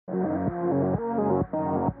Today,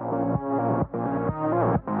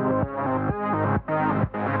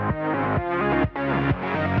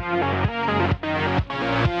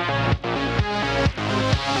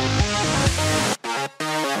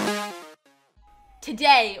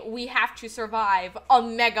 we have to survive a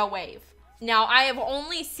mega wave. Now, I have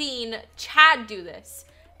only seen Chad do this,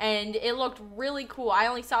 and it looked really cool. I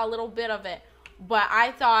only saw a little bit of it, but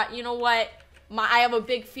I thought, you know what? I have a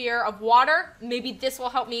big fear of water. Maybe this will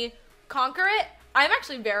help me conquer it. I'm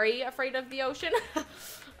actually very afraid of the ocean.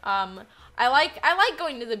 I like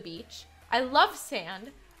going to the beach. I love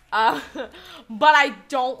sand, but I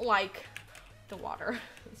don't like the water.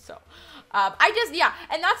 So, I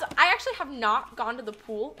actually have not gone to the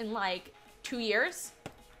pool in like 2 years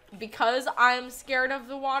because I'm scared of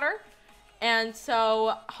the water. And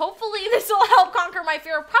so hopefully this will help conquer my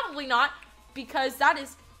fear. Probably not, because that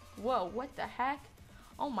is, whoa, what the heck?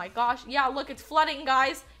 Oh my gosh. Yeah, look, it's flooding,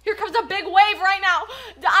 guys. Here comes a big wave right now.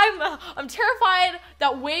 I'm terrified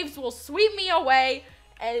that waves will sweep me away.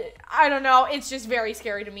 And I don't know. It's just very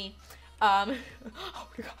scary to me. Oh my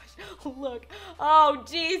gosh, look. Oh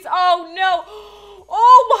geez, oh no.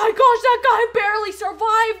 Oh my gosh, that guy barely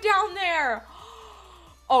survived down there.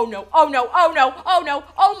 Oh no, oh no, oh no, oh no,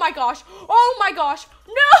 oh my gosh,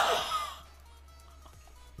 no.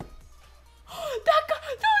 That guy,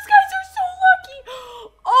 those guys are so lucky.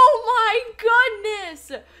 Oh my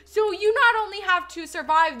goodness. So you not only have to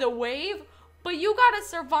survive the wave, but you gotta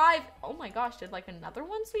survive, oh my gosh, did like another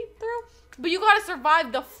one sweep through? But you gotta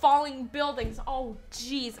survive the falling buildings. Oh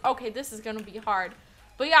geez, okay, this is gonna be hard.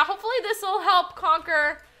 But yeah, hopefully this will help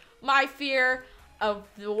conquer my fear of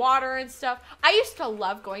the water and stuff. I used to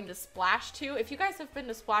love going to Splash too. If you guys have been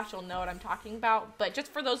to Splash, you'll know what I'm talking about. But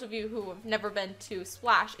just for those of you who have never been to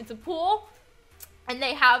Splash, it's a pool and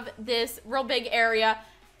they have this real big area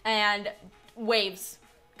and waves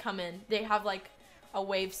come in. They have like a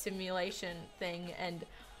wave simulation thing and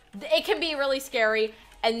it can be really scary,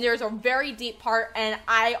 and there's a very deep part and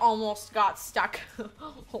I almost got stuck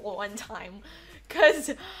one time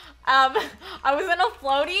because I was in a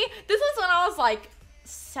floaty. This was when I was like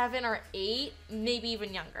 7 or 8, maybe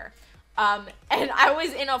even younger, and I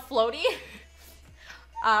was in a floaty.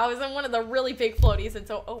 I was in one of the really big floaties, and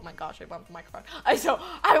so, oh my gosh, I bumped the microphone. So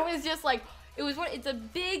I was just like, it's a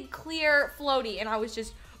big clear floaty, and I was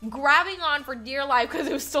just grabbing on for dear life because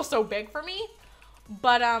it was still so big for me.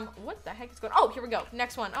 But what the heck is going on? Oh, here we go.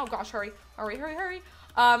 Next one. Oh gosh, hurry. I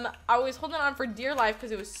was holding on for dear life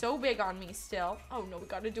because it was so big on me still. Oh no, we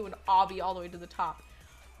got to do an obby all the way to the top.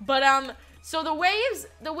 But so the waves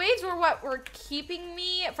were what were keeping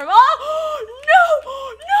me from, oh no,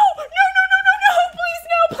 please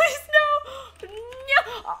no.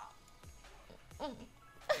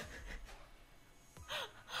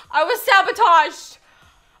 I was sabotaged.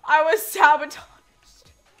 I'm so sad.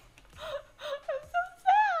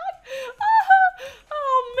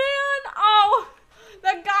 Oh man. Oh,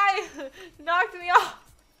 that guy knocked me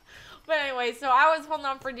off. But anyway, so I was holding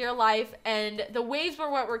on for dear life, and the waves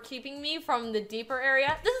were what were keeping me from the deeper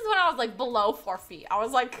area. This is when I was like below 4 feet. I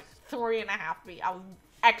was like 3.5 feet. I was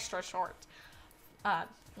extra short.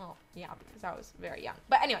 Well, yeah, because I was very young.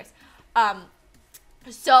 But anyways,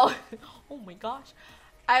 so, oh my gosh,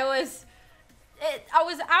 I was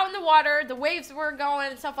out in the water, the waves were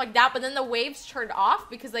going and stuff like that, but then the waves turned off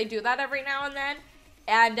because they do that every now and then.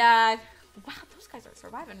 And, wow, those guys are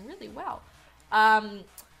surviving really well.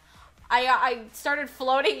 I started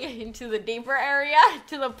floating into the deeper area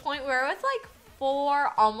to the point where it was like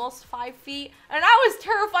 4, almost 5 feet. And I was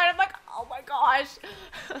terrified. I'm like, oh my gosh,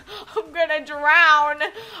 I'm gonna drown.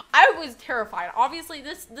 I was terrified. Obviously,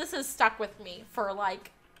 this has stuck with me for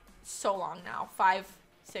like so long now, 5,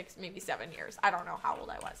 6, maybe 7 years. I don't know how old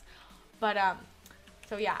I was, but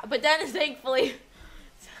so yeah. But then thankfully,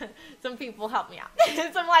 some people helped me out.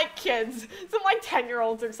 Some like kids, some like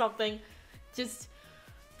 10-year-olds or something, just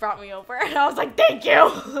brought me over, and I was like, thank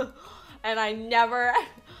you. And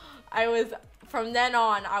from then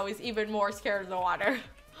on, I was even more scared of the water,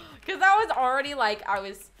 because I was already like, I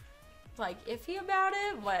was like iffy about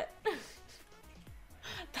it, but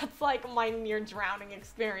that's like my near drowning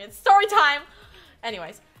experience. Story time.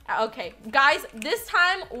 Anyways, okay, guys, this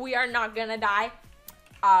time we are not gonna die.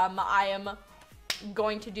 I am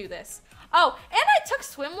going to do this. Oh, and I took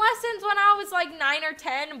swim lessons when I was like 9 or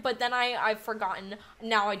 10, but then I've forgotten.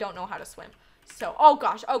 Now I don't know how to swim. So, oh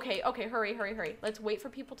gosh, okay, hurry. Let's wait for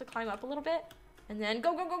people to climb up a little bit, and then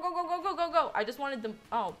go. I just wanted them,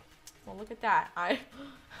 oh, well, look at that. I'm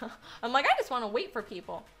like, I just want to wait for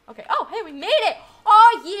people. Okay, oh, hey, we made it.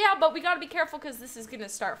 Oh, yeah, but we got to be careful because this is going to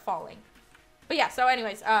start falling. But yeah, so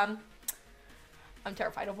anyways, I'm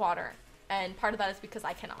terrified of water. And part of that is because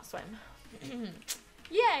I cannot swim.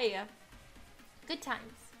 Yay! Good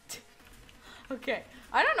times. Okay.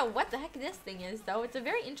 I don't know what the heck this thing is, though. It's a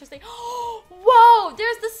very interesting... Whoa!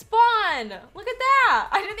 There's the spawn! Look at that!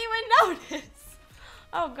 I didn't even notice.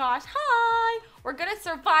 Oh, gosh. Hi! We're gonna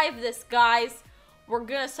survive this, guys. We're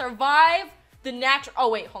gonna survive the natural... Oh,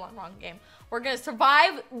 wait. Hold on. Wrong game. We're gonna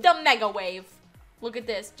survive the mega wave. Look at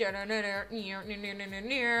this.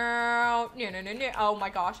 Oh, my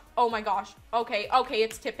gosh. Oh, my gosh. Okay. Okay.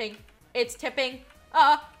 It's tipping. It's tipping.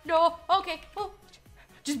 No. Okay. Oh.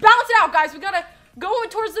 Just balance it out, guys. We gotta go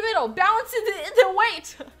towards the middle. Balance the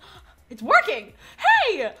weight. It's working.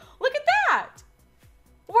 Hey, look at that.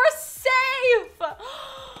 We're safe.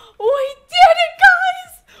 We did it,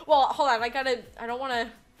 guys. Well, hold on. I don't want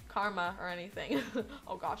to karma or anything.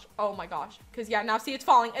 Oh, gosh. Oh, my gosh. Because, yeah, now see, it's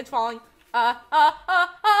falling. It's falling. Okay.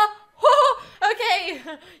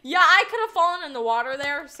 Yeah, I could have fallen in the water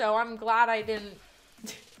there, so I'm glad I didn't.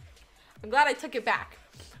 I'm glad I took it back.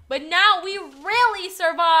 But now we really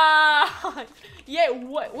survived. Yeah,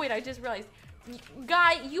 wait, I just realized.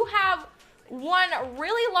 Guy, you have one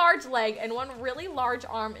really large leg and one really large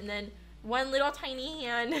arm and then one little tiny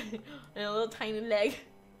hand and a little tiny leg.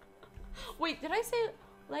 Wait, did I say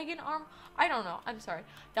leg and arm? I don't know. I'm sorry.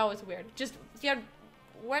 That was weird. Just, you had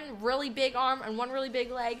one really big arm and one really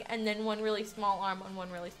big leg and then one really small arm and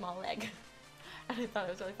one really small leg. And I thought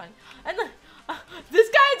it was really funny. And then, this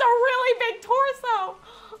guy has a really big torso.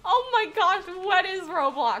 Oh my gosh, what is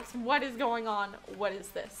Roblox? What is going on? What is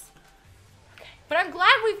this? Okay, but I'm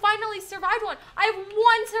glad we finally survived one. I have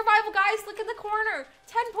one survival, guys. Look in the corner.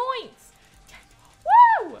 10 points. 10.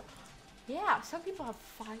 Woo! Yeah, some people have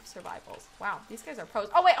 5 survivals. Wow, these guys are pros.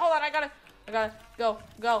 Oh wait, hold on. I gotta go.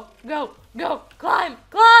 Climb.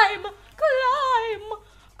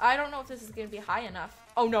 I don't know if this is gonna be high enough.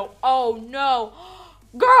 Oh no. Oh no.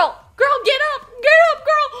 Girl, get up,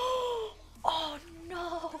 girl. Oh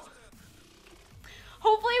no.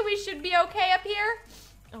 Hopefully we should be okay up here.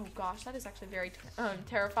 Oh gosh, that is actually very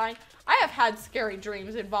terrifying. I have had scary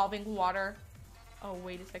dreams involving water. Oh,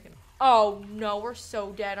 wait a second. Oh no, we're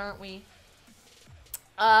so dead, aren't we?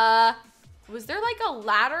 Was there like a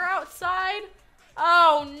ladder outside?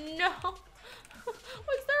 Oh no.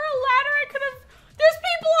 Was there a ladder I could have? There's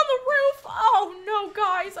people on the roof. Oh no,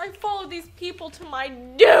 guys, I followed these people to my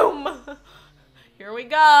doom. Here we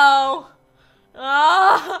go.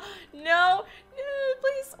 No,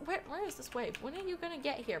 please. Where is this wave? When are you gonna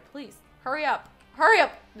get here? Please, hurry up.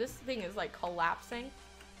 This thing is like collapsing.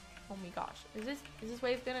 Oh my gosh, is this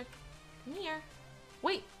wave gonna come here?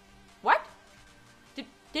 Wait, what?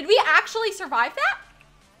 Did we actually survive that?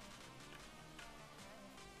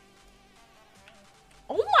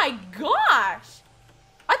 Oh my gosh.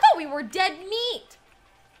 I thought we were dead meat.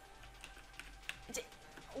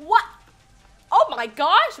 What? Oh my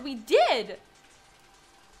gosh, we did.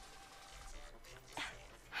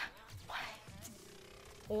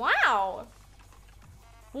 Wow.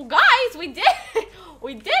 Well, guys, we did it.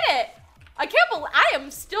 We did it. I can't believe, I am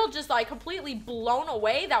still just like completely blown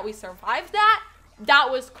away that we survived that. That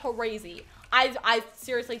was crazy. I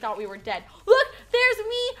seriously thought we were dead. Look, there's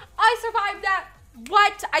me. I survived that.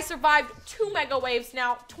 What? I survived 2 mega waves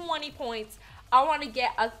now, 20 points. I want to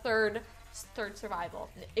get a third survival.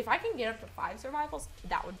 If I can get up to 5 survivals,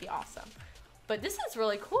 that would be awesome. But this is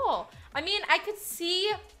really cool. I mean, I could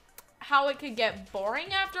see how it could get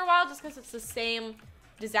boring after a while just because it's the same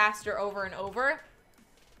disaster over and over.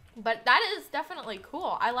 But that is definitely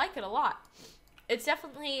cool. I like it a lot. It's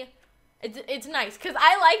definitely, it's nice because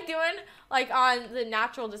I like doing like on the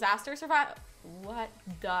natural disaster survival. What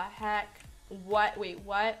the heck? What? Wait,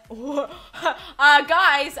 what?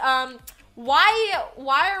 Guys, why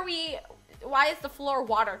is the floor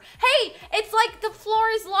water? Hey, it's like the floor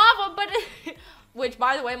is lava, but which,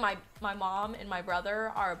 by the way, my mom and my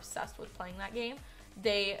brother are obsessed with playing that game.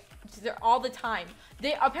 They're all the time.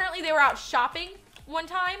 Apparently they were out shopping one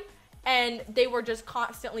time and they were just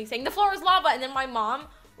constantly saying the floor is lava, and then my mom,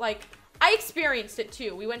 like, I experienced it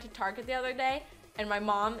too. We went to Target the other day and my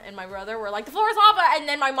mom and my brother were like, the floor is lava, and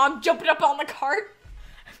then my mom jumped up on the cart.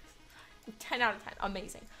 10 out of 10.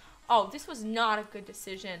 Amazing. Oh, this was not a good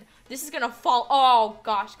decision. This is gonna fall. Oh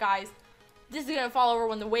gosh, guys, this is gonna fall over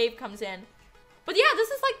when the wave comes in. But yeah, this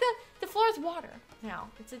is like the floor is water now.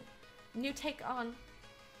 It's a new take on.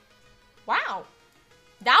 Wow,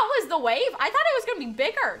 that was the wave. I thought it was gonna be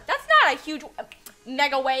bigger. That's not a huge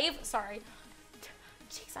mega wave. Sorry.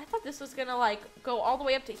 Jeez, I thought this was gonna like go all the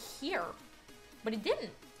way up to here, but it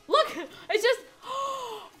didn't. Look, it's just.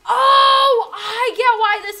 Oh, I get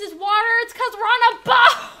why this is water. It's because we're on a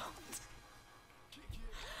boat.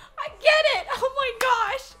 I get it. Oh my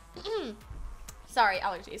gosh. Sorry,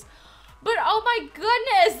 allergies. But oh my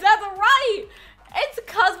goodness, that's right. It's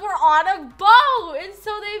because we're on a boat. And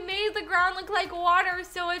so they made the ground look like water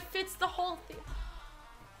so it fits the whole thing.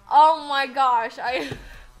 Oh my gosh.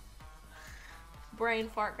 Brain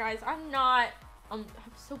fart, guys. I'm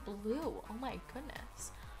so blue. Oh my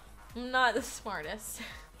goodness. I'm not the smartest.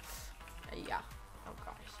 Yeah. Oh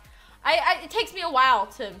gosh. It takes me a while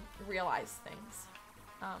to realize things.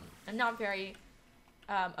 I'm not very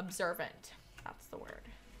observant. That's the word.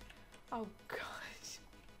 Oh gosh.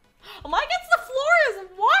 I'm like, it's the floor is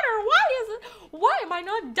water. Why am I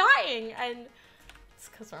not dying? And it's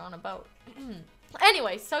because we're on a boat.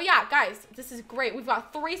 Anyway, so yeah, guys, this is great. We've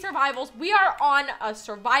got 3 survivals. We are on a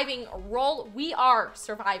surviving roll. We are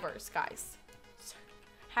survivors, guys.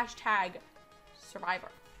 Hashtag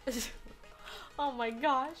survivor. Oh my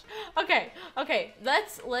gosh. Okay,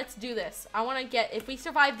 let's do this. I want to get, if we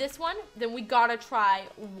survive this one, then we gotta try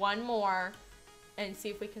one more and see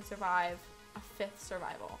if we can survive a 5th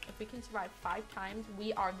survival. If we can survive 5 times,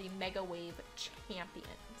 we are the Mega Wave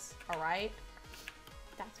champions. All right?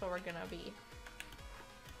 That's what we're gonna be.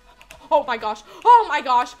 Oh my gosh. Oh my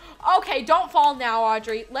gosh. Okay, don't fall now,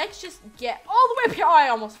 Audrey. Let's just get all the way up here. Oh, I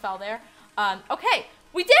almost fell there. Okay.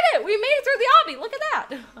 We did it! We made it through the obby! Look at that!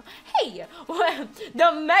 Hey!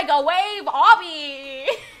 The Mega Wave obby!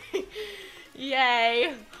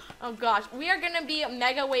 Yay! Oh gosh, we are gonna be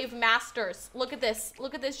Mega Wave masters. Look at this.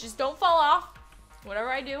 Look at this. Just don't fall off. Whatever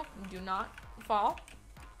I do not fall.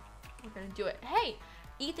 We're gonna do it. Hey!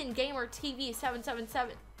 Ethan Gamer TV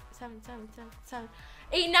 777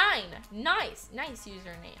 89. Nice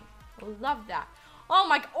username. Love that. Oh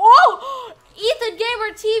my, oh! Ethan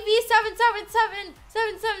Gamer TV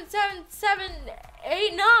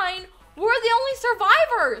 7777789. We're the only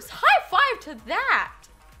survivors. High five to that.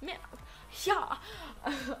 Man, yeah.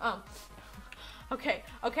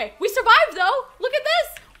 Okay. We survived though. Look at this.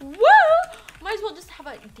 Woo! Might as well just have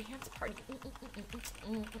a dance party.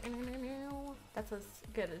 That's as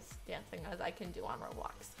good as dancing as I can do on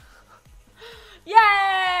Roblox.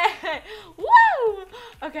 Yay! Woo!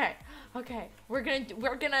 Okay. We're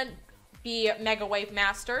gonna be Mega Wave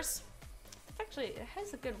masters. It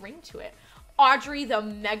has a good ring to it. Audrey, the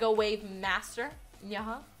Mega Wave master.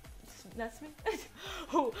 Yeah, that's me.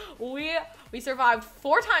 we survived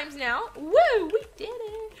 4 times now. Woo! We did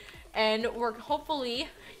it. And we're hopefully,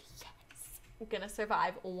 we're gonna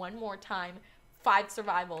survive one more time. 5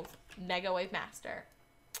 survivals. Mega Wave master.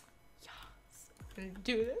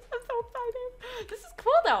 Do this. I'm so excited. This is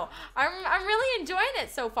cool though. I'm really enjoying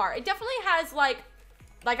it so far. It definitely has like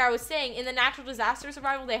I was saying, in the natural disaster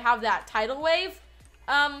survival, they have that tidal wave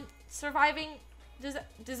surviving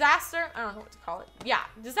disaster. I don't know what to call it. Yeah,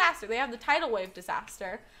 disaster. They have the tidal wave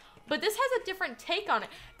disaster. But this has a different take on it.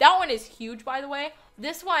 That one is huge, by the way.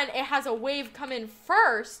 This one, it has a wave come in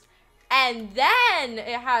first, and then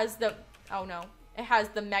it has the it has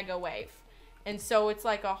the mega wave. And so it's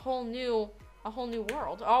like a whole new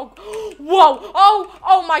world. Oh, whoa,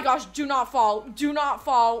 oh my gosh, do not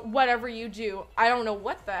fall, whatever you do. I don't know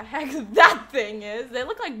what the heck that thing is. They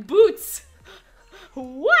look like boots.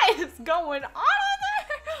 What is going on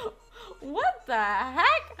there? What the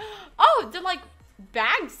heck? Oh, they're like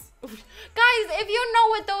bags. Guys, if you know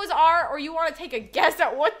what those are, or you want to take a guess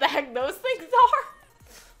at what the heck those things are,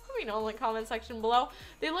 let me know in the comment section below.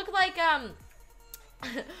 They look like,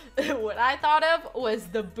 what I thought of was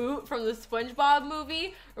the boot from the SpongeBob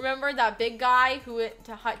movie. Remember that big guy who went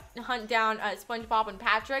to hunt down SpongeBob and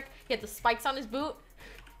Patrick? He had the spikes on his boot.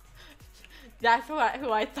 That's who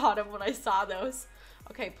I thought of when I saw those.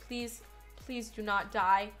 Okay, please do not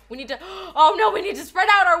die. We need to, oh no, we need to spread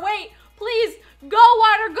out our weight. Please, go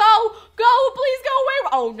water, go, please go away.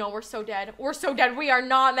 Oh no, we're so dead. We are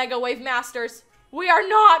not Mega Wave Masters. We are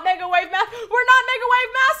not Mega Wave Masters. We're not Mega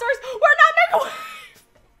Wave Masters. We're not Mega Wave.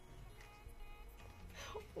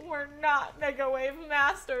 We're not Mega Wave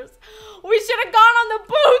Masters. We should have gone on the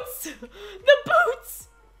boots. The boots.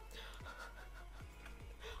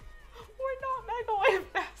 We're not Mega Wave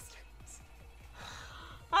Masters.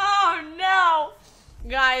 Oh no.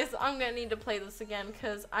 Guys, I'm gonna need to play this again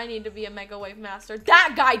because I need to be a Mega Wave Master.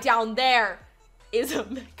 That guy down there is a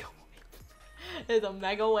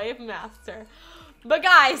Mega Wave Master. But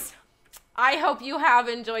guys, I hope you have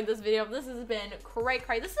enjoyed this video. This has been great.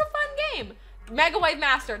 This is a fun game. Mega Wave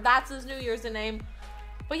Master, that's his New Year's name.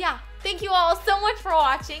 But yeah, thank you all so much for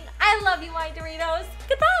watching. I love you, my Doritos.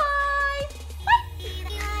 Goodbye.